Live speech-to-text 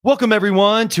Welcome,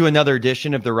 everyone, to another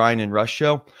edition of the Ryan and Rush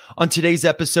Show. On today's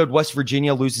episode, West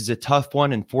Virginia loses a tough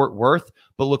one in Fort Worth,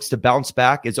 but looks to bounce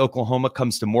back as Oklahoma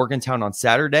comes to Morgantown on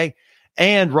Saturday.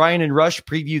 And Ryan and Rush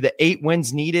preview the 8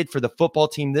 wins needed for the football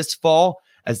team this fall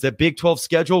as the Big 12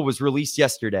 schedule was released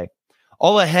yesterday.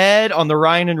 All ahead on the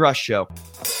Ryan and Rush Show.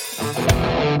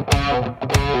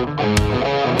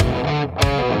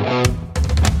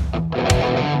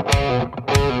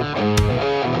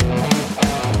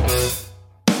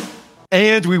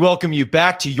 And we welcome you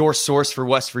back to your source for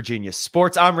West Virginia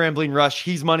sports. I'm Rambling Rush.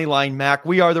 He's Moneyline Mac.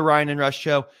 We are the Ryan and Rush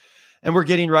Show, and we're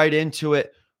getting right into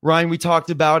it. Ryan, we talked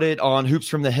about it on Hoops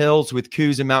from the Hills with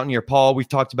Coos and Mountaineer Paul. We've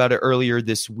talked about it earlier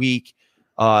this week.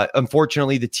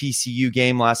 Unfortunately, the TCU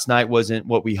game last night wasn't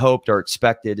what we hoped or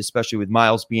expected, especially with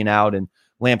Miles being out and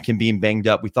Lampkin being banged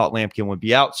up. We thought Lampkin would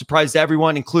be out. Surprised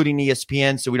everyone, including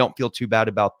ESPN, so we don't feel too bad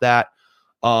about that.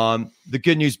 The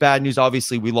good news, bad news,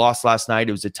 obviously we lost last night.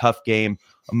 It was a tough game.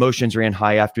 Emotions ran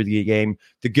high after the game.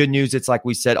 The good news, it's like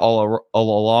we said all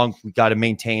along, we got to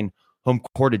maintain home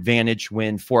court advantage,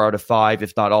 win 4 out of 5,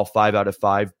 if not all 5 out of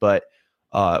 5. But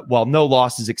while no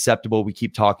loss is acceptable, we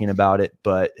keep talking about it.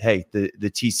 But hey, the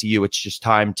TCU, it's just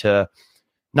time to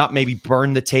not maybe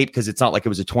burn the tape, because it's not like it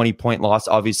was a 20-point loss.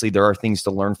 Obviously, there are things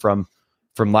to learn from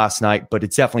last night, but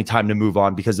it's definitely time to move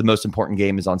on, because the most important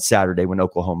game is on Saturday when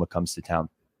Oklahoma comes to town.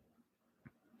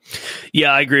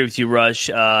 Yeah, I agree with you, Rush.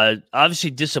 Obviously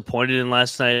disappointed in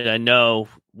last night. I know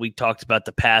we talked about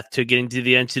the path to getting to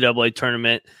the NCAA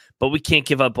tournament, but we can't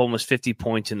give up almost 50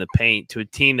 points in the paint to a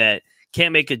team that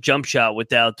can't make a jump shot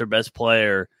without their best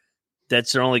player.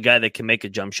 That's their only guy that can make a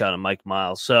jump shot, on Mike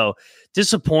Miles. So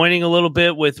disappointing a little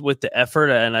bit with the effort,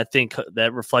 and I think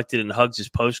that reflected in Huggs'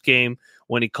 post game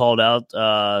when he called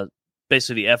out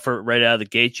basically the effort right out of the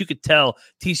gates. You could tell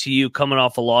TCU, coming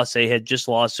off a loss they had just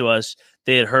lost to us,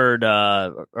 they had heard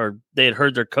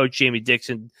their coach Jamie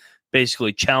Dixon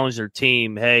basically challenge their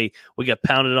team. Hey, we got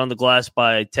pounded on the glass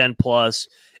by 10 plus.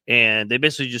 And they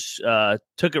basically just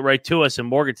took it right to us in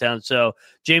Morgantown. So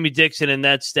Jamie Dixon and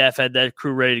that staff had that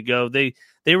crew ready to go. They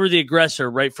were the aggressor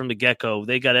right from the get-go.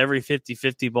 They got every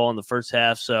 50-50 ball in the first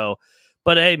half. So,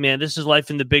 but hey, man, this is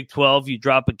life in the Big 12. You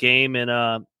drop a game,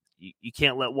 and you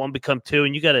can't let one become two.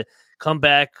 And you got to come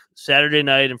back Saturday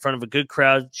night in front of a good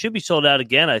crowd. Should be sold out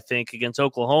again, I think, against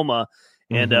Oklahoma,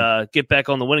 and get back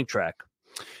on the winning track.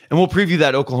 And we'll preview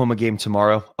that Oklahoma game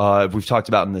tomorrow. We've talked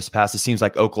about in this past, it seems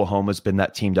like Oklahoma's been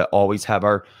that team to always have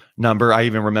our number. I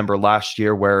even remember last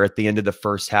year where at the end of the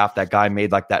first half, that guy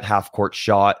made like that half-court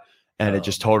shot, and it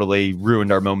just totally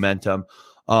ruined our momentum.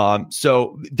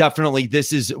 So definitely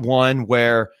this is one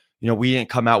where, we didn't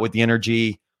come out with the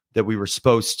energy that we were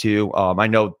supposed to. I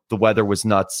know the weather was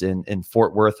nuts in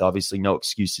Fort Worth. Obviously, no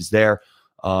excuses there.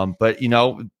 But,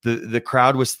 the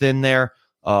crowd was thin there.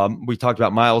 We talked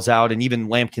about Miles out, and even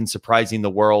Lampkin surprising the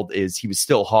world is he was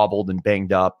still hobbled and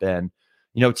banged up. And,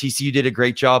 TCU did a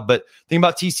great job. But think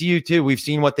about TCU too. We've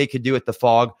seen what they could do at the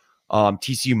Fog.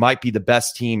 TCU might be the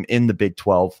best team in the Big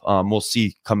 12. We'll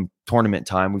see come tournament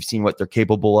time. We've seen what they're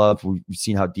capable of. We've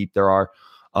seen how deep there are.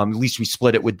 At least we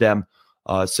split it with them.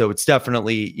 So it's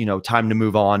definitely, time to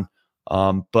move on.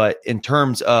 But in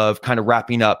terms of kind of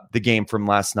wrapping up the game from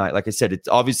last night, like I said,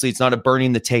 it's not a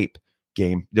burning the tape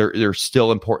game. There's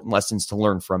still important lessons to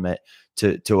learn from it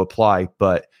to apply.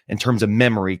 But in terms of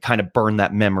memory, kind of burn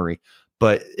that memory.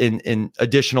 But in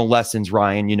additional lessons,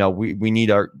 Ryan, we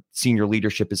need our senior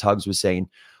leadership, as Huggs was saying,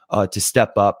 to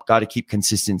step up. Got to keep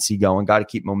consistency going. Got to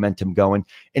keep momentum going.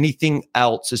 Anything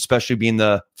else, especially being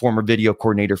the former video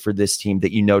coordinator for this team,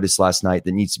 that you noticed last night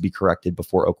that needs to be corrected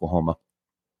before Oklahoma?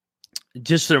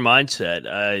 Just their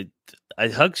mindset.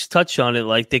 Huggs touched on it.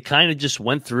 Like, they kind of just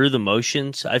went through the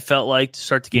motions, I felt like, to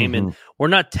start the game. And we're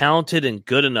not talented and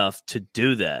good enough to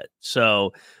do that.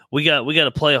 So we got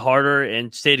to play harder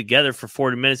and stay together for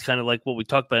 40 minutes, kind of like what we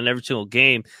talked about in every single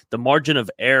game. The margin of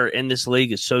error in this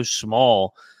league is so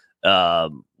small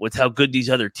with how good these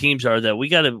other teams are, that we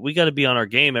got to be on our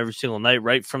game every single night,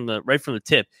 right from the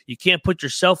tip. You can't put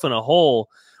yourself in a hole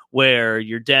where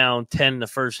you're down 10 in the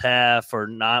first half, or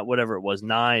not, whatever it was,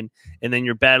 9, and then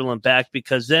you're battling back,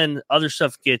 because then other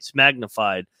stuff gets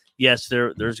magnified. Yes,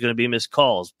 there's going to be missed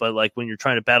calls, but like when you're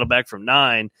trying to battle back from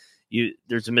 9,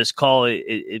 there's a missed call,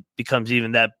 it becomes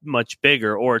even that much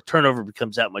bigger, or a turnover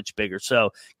becomes that much bigger.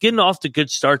 So getting off to good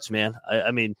starts, man.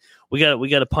 I mean, we got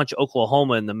to punch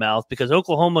Oklahoma in the mouth, because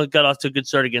Oklahoma got off to a good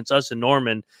start against us in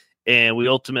Norman, and we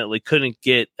ultimately couldn't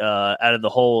get out of the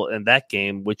hole in that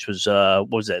game, which was what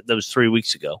was that? That was 3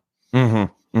 weeks ago.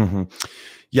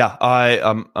 Yeah,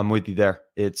 I'm with you there.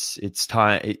 It's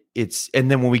time.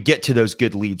 And then when we get to those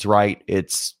good leads, right?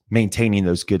 It's maintaining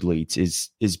those good leads,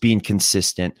 is being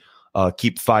consistent,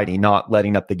 keep fighting, not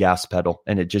letting up the gas pedal.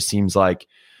 And it just seems like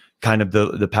kind of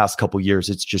the past couple years,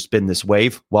 it's just been this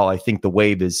wave. While I think the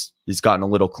wave is gotten a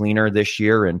little cleaner this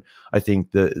year, and I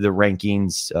think the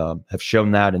rankings have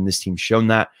shown that, and this team's shown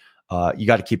that, you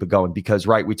got to keep it going because,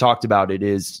 right, we talked about it.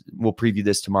 We'll preview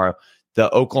this tomorrow.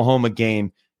 The Oklahoma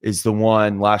game is the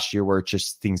one last year where it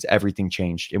just everything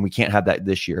changed, and we can't have that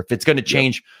this year. If it's going to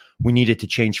change, we need it to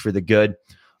change for the good.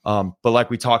 But like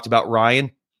we talked about,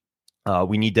 Ryan,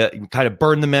 we need to kind of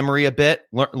burn the memory a bit,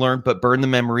 but burn the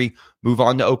memory, move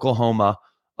on to Oklahoma.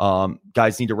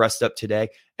 Guys need to rest up today.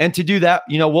 And to do that,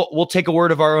 we'll take a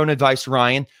word of our own advice,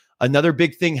 Ryan. Another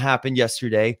big thing happened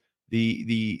yesterday,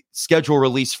 the schedule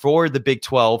release for the Big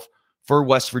 12 for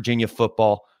West Virginia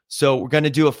football. So we're going to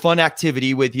do a fun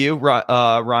activity with you,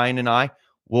 Ryan and I.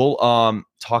 We'll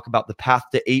talk about the path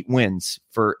to 8 wins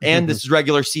and this is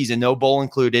regular season, no bowl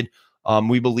included.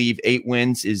 We believe 8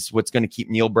 wins is what's going to keep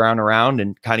Neil Brown around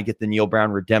and kind of get the Neil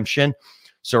Brown redemption.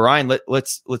 So Ryan,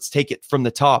 let's take it from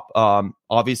the top.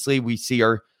 Obviously, we see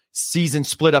our season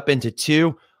split up into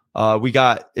 2.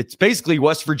 It's basically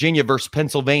West Virginia versus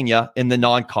Pennsylvania in the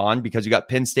non-con because you got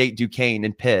Penn State, Duquesne,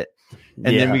 and Pitt,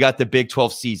 and then we got the Big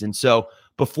 12 season. So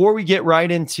before we get right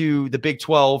into the Big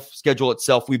 12 schedule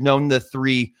itself, we've known the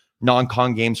 3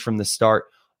 non-con games from the start.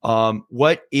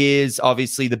 What is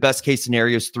obviously the best case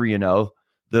scenario is 3-0.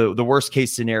 The worst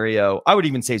case scenario, I would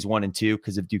even say, is 1-2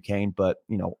 because of Duquesne, but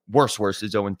worst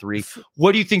is 0-3.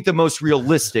 What do you think the most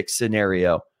realistic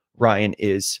scenario, Ryan,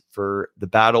 is for the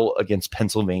battle against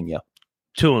Pennsylvania?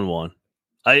 2-1.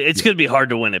 It's going to be hard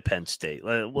to win at Penn State.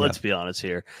 Let's be honest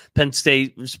here. Penn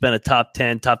State has been a top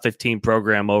 10, top 15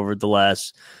 program over the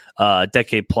last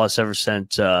decade plus, ever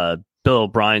since Bill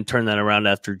O'Brien turned that around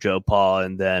after Joe Pa,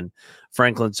 and then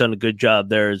Franklin's done a good job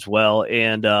there as well.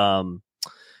 And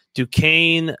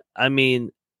Duquesne, I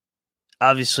mean,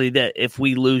 obviously that if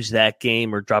we lose that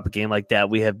game or drop a game like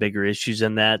that, we have bigger issues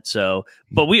than that. So,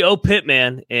 but we owe Pitt,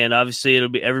 man, and obviously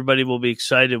everybody will be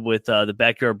excited with the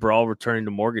backyard brawl returning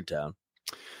to Morgantown.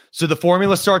 So the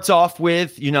formula starts off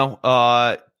with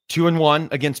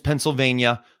 2-1 against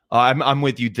Pennsylvania. I'm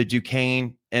with you. The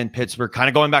Duquesne and Pittsburgh, kind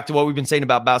of going back to what we've been saying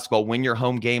about basketball, win your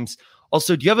home games.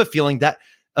 Also, do you have a feeling that,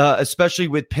 especially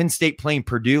with Penn State playing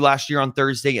Purdue last year on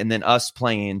Thursday and then us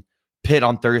playing Pitt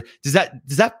on Thursday, does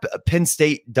that Penn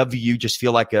State W just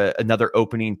feel like another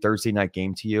opening Thursday night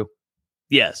game to you?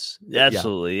 Yes,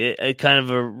 absolutely. Yeah. It kind of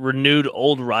a renewed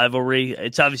old rivalry.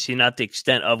 It's obviously not the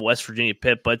extent of West Virginia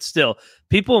Pitt, but still,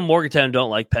 people in Morgantown don't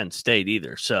like Penn State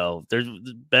either. So there's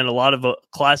been a lot of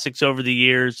classics over the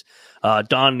years.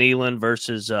 Don Nehlen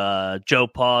versus Joe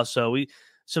Pa. So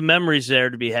some memories there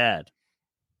to be had.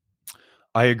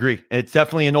 I agree. It's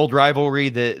definitely an old rivalry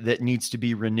that needs to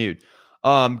be renewed.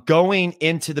 Going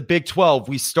into the Big 12,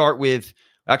 we start with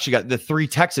actually got the 3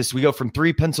 Texas. We go from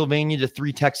 3 Pennsylvania to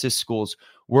 3 Texas schools,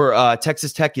 where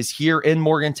Texas Tech is here in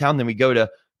Morgantown. Then we go to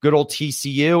good old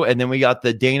TCU, and then we got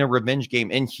the Dana revenge game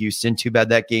in Houston. Too bad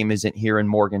that game isn't here in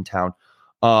Morgantown.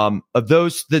 Of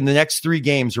those, the next 3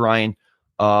 games, Ryan,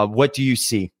 what do you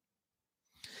see?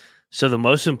 So the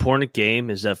most important game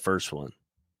is that first one.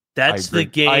 That's the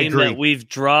game that we've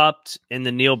dropped in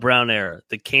the Neil Brown era,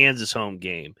 the Kansas home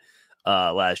game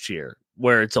last year,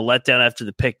 where it's a letdown after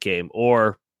the Pitt game,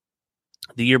 or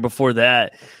the year before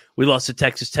that, we lost to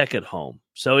Texas Tech at home.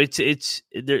 So this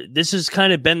has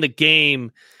kind of been the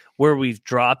game where we've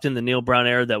dropped in the Neil Brown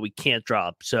era that we can't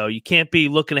drop. So you can't be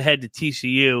looking ahead to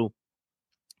TCU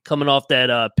coming off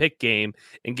that Pitt game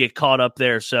and get caught up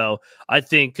there. So I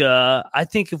think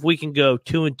if we can go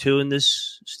 2-2 in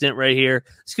this stint right here,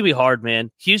 it's gonna be hard, man.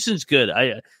 Houston's good.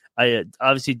 I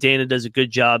obviously Dana does a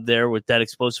good job there with that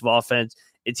explosive offense.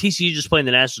 It's TCU just playing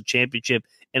the national championship,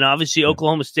 and obviously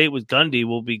Oklahoma State with Gundy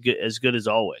will be good as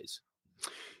always.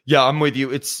 Yeah, I'm with you.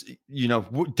 It's,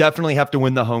 definitely have to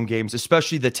win the home games,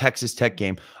 especially the Texas Tech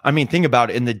game. I mean, think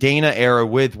about it. In the Dana era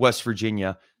with West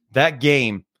Virginia, that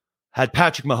game had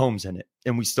Patrick Mahomes in it,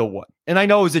 and we still won. And I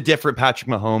know it was a different Patrick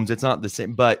Mahomes. It's not the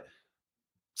same, but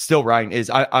still, Ryan,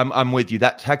 I'm with you.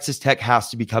 That Texas Tech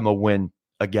has to become a win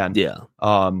again. Yeah.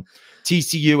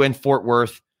 TCU and Fort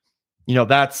Worth,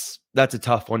 that's a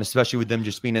tough one, especially with them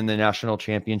just being in the national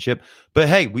championship. But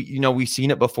hey, we've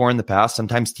seen it before in the past.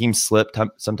 Sometimes teams slip,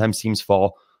 sometimes teams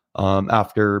fall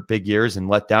after big years and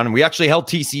let down. And we actually held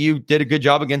TCU, did a good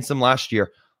job against them last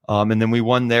year. And then we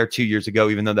won there 2 years ago,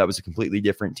 even though that was a completely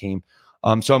different team.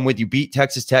 So I'm with you. Beat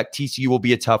Texas Tech. TCU will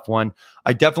be a tough one.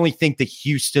 I definitely think the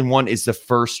Houston one is the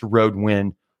first road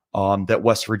win that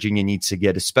West Virginia needs to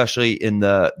get, especially in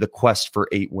the quest for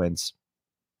 8 wins.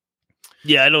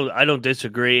 Yeah, I don't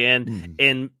disagree. And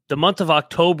in the month of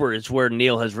October is where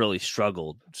Neil has really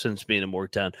struggled since being in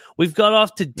Morgantown. We've got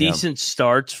off to decent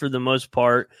starts for the most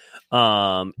part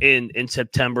in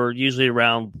September, usually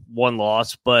around one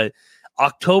loss, but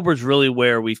October is really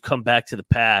where we've come back to the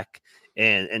pack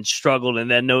and struggled. And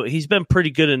then he's been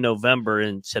pretty good in November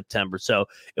and September. So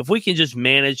if we can just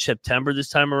manage September this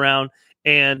time around,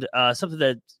 and something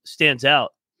that stands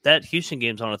out, that Houston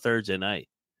game's on a Thursday night.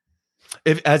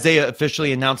 As they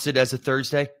officially announced it as a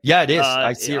Thursday? Yeah, it is.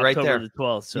 I see it right October there. the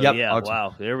 12th. So,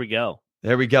 wow. There we go.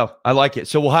 There we go. I like it.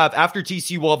 So we'll have, after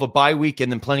TCU, we'll have a bye week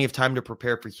and then plenty of time to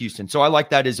prepare for Houston. So I like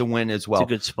that as a win as well. It's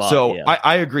a good spot. So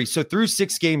I agree. So through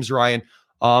 6 games, Ryan,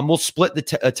 we'll split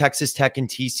the Texas Tech and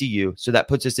TCU. So that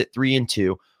puts us at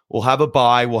 3-2. We'll have a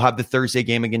bye. We'll have the Thursday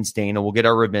game against Dana. We'll get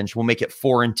our revenge. We'll make it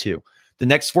 4-2. The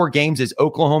next 4 games is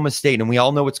Oklahoma State. And we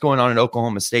all know what's going on in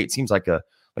Oklahoma State. It seems like a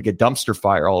dumpster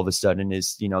fire all of a sudden.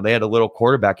 They had a little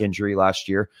quarterback injury last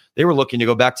year. They were looking to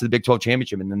go back to the Big 12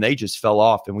 championship, and then they just fell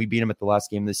off, and we beat them at the last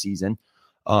game of the season.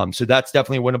 So that's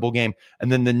definitely a winnable game.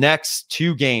 And then the next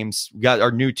 2 games, we got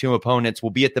our new 2 opponents. We'll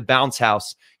be at the Bounce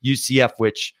House, UCF,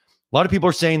 which a lot of people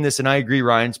are saying this, and I agree,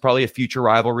 Ryan. It's probably a future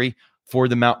rivalry for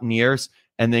the Mountaineers.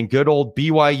 And then good old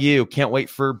BYU. Can't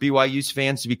wait for BYU's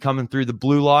fans to be coming through the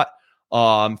blue lot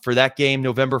for that game,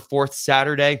 November 4th,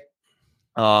 Saturday.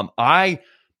 I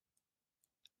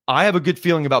have a good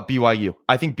feeling about BYU.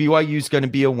 I think BYU is going to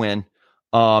be a win.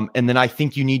 And then I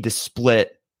think you need to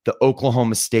split the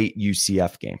Oklahoma State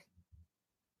UCF game.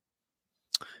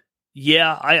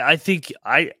 Yeah, I think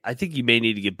you may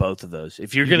need to get both of those.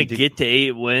 If you're going to get to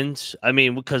 8 wins, I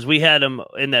mean, because we had them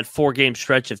in that 4-game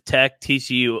stretch of Tech,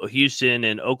 TCU, Houston,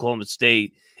 and Oklahoma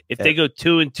State. If they go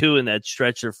 2-2 in that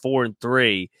stretch, or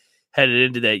 4-3 headed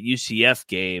into that UCF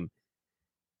game.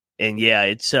 And yeah,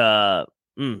 it's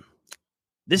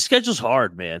this schedule's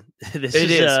hard, man. This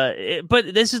is.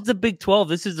 But this is the Big 12.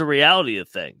 This is the reality of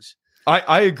things.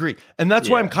 I agree. And that's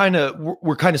why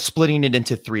we're kind of splitting it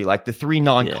into 3, like the 3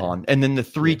 non-con and then the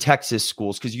 3 Texas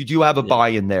schools, because you do have a bye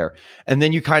in there. And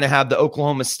then you kind of have the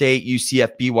Oklahoma State,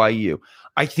 UCF, BYU.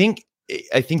 I think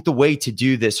the way to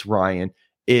do this, Ryan,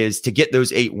 is to get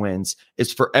those 8 wins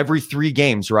is for every 3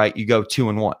 games, right? You go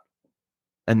 2-1.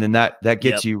 And then that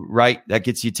gets you right. That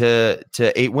gets you to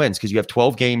 8 wins because you have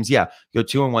 12 games. Yeah. You go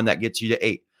 2-1. That gets you to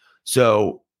 8.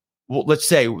 So let's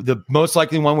say the most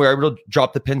likely one we're able to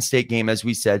drop the Penn State game, as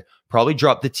we said, probably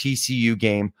drop the TCU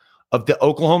game. Of the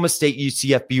Oklahoma State,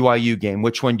 UCF, BYU game,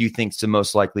 which one do you think is the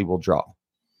most likely will drop?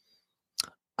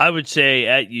 I would say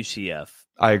at UCF.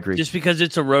 I agree. Just because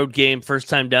it's a road game, first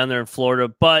time down there in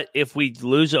Florida. But if we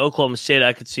lose to Oklahoma State,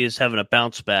 I could see us having a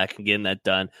bounce back and getting that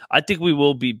done. I think we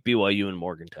will beat BYU in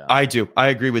Morgantown. I do. I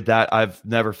agree with that. I've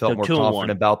never felt more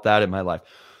confident about that in my life.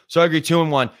 So I agree,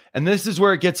 2-1. And this is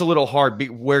where it gets a little hard,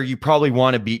 where you probably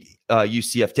want to beat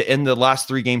UCF to end the last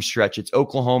 3-game stretch. It's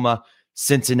Oklahoma,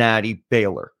 Cincinnati,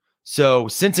 Baylor. So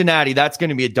Cincinnati, that's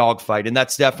going to be a dogfight. And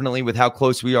that's definitely, with how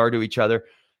close we are to each other,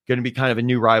 going to be kind of a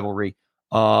new rivalry.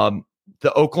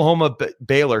 The Oklahoma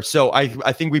Baylor. So I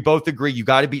think we both agree you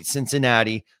got to beat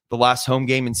Cincinnati, the last home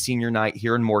game in senior night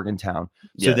here in Morgantown.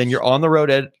 So then you're on the road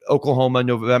at Oklahoma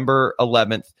November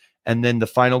 11th. And then the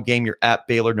final game, you're at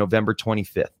Baylor November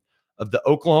 25th. Of the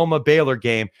Oklahoma Baylor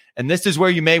game. And this is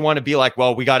where you may want to be like,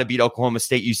 well, we got to beat Oklahoma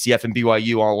State, UCF, and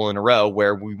BYU all in a row,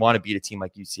 where we want to beat a team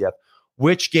like UCF.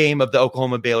 Which game of the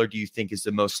Oklahoma Baylor do you think is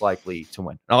the most likely to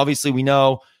win? And obviously, we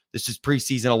know this is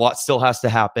preseason. A lot still has to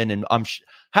happen. And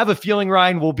have a feeling,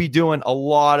 Ryan, we'll be doing a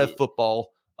lot of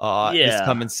football this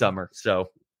coming summer.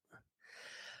 So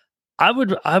I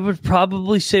would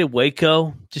probably say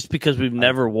Waco, just because we've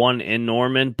never won in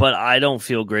Norman, but I don't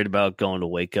feel great about going to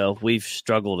Waco. We've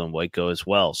struggled in Waco as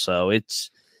well. So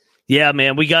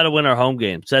man, we got to win our home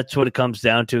games. That's what it comes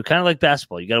down to. Kind of like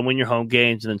basketball. You got to win your home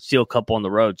games and then steal a couple on the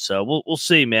road. So we'll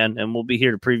see, man. And we'll be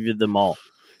here to preview them all.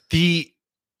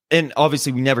 And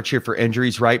obviously we never cheer for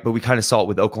injuries, right? But we kind of saw it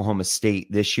with Oklahoma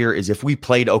State this year, is if we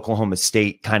played Oklahoma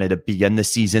State kind of to begin the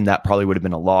season, that probably would have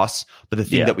been a loss. But the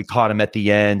thing that we caught them at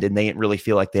the end and they didn't really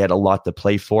feel like they had a lot to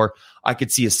play for, I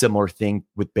could see a similar thing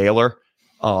with Baylor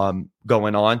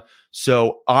going on.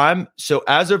 So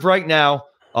as of right now,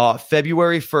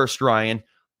 February 1st, Ryan,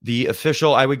 the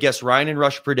official, I would guess Ryan and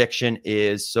Rush prediction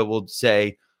is, so we'll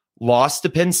say loss to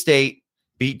Penn State,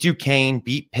 beat Duquesne,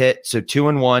 beat Pitt, so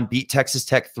 2-1, beat Texas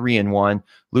Tech 3-1,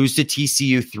 lose to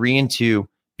TCU 3-2,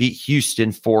 beat Houston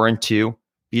 4-2,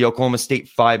 beat Oklahoma State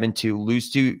 5-2,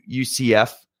 lose to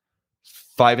UCF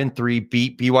 5-3,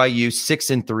 beat BYU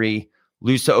 6-3,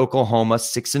 lose to Oklahoma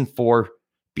 6-4,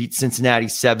 beat Cincinnati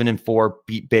 7-4,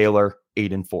 beat Baylor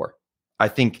 8-4. I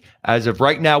think as of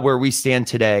right now, where we stand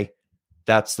today,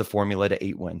 that's the formula to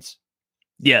 8 wins.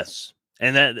 Yes.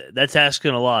 And that's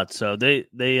asking a lot. So they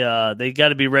got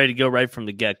to be ready to go right from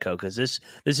the get-go, because this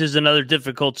is another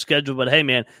difficult schedule. But hey,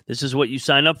 man, this is what you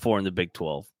sign up for in the Big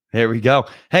 12. There we go.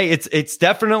 Hey, it's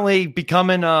definitely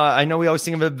becoming. I know we always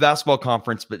think of a basketball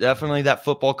conference, but definitely that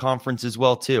football conference as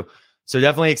well too. So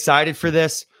definitely excited for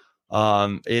this.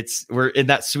 We're in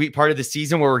that sweet part of the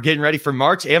season where we're getting ready for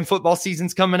March, and football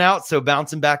season's coming out. So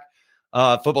bouncing back,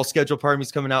 football schedule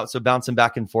is coming out. So bouncing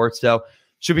back and forth. So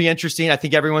should be interesting. I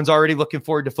think everyone's already looking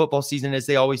forward to football season, as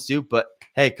they always do. But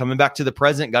hey, coming back to the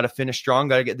present, got to finish strong.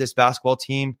 Got to get this basketball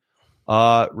team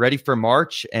ready for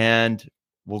March, and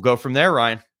we'll go from there,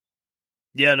 Ryan.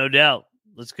 Yeah, no doubt.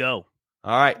 Let's go.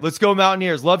 All right, let's go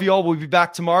Mountaineers. Love you all. We'll be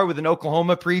back tomorrow with an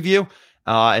Oklahoma preview,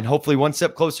 and hopefully one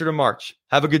step closer to March.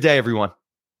 Have a good day, everyone.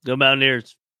 Go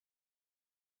Mountaineers.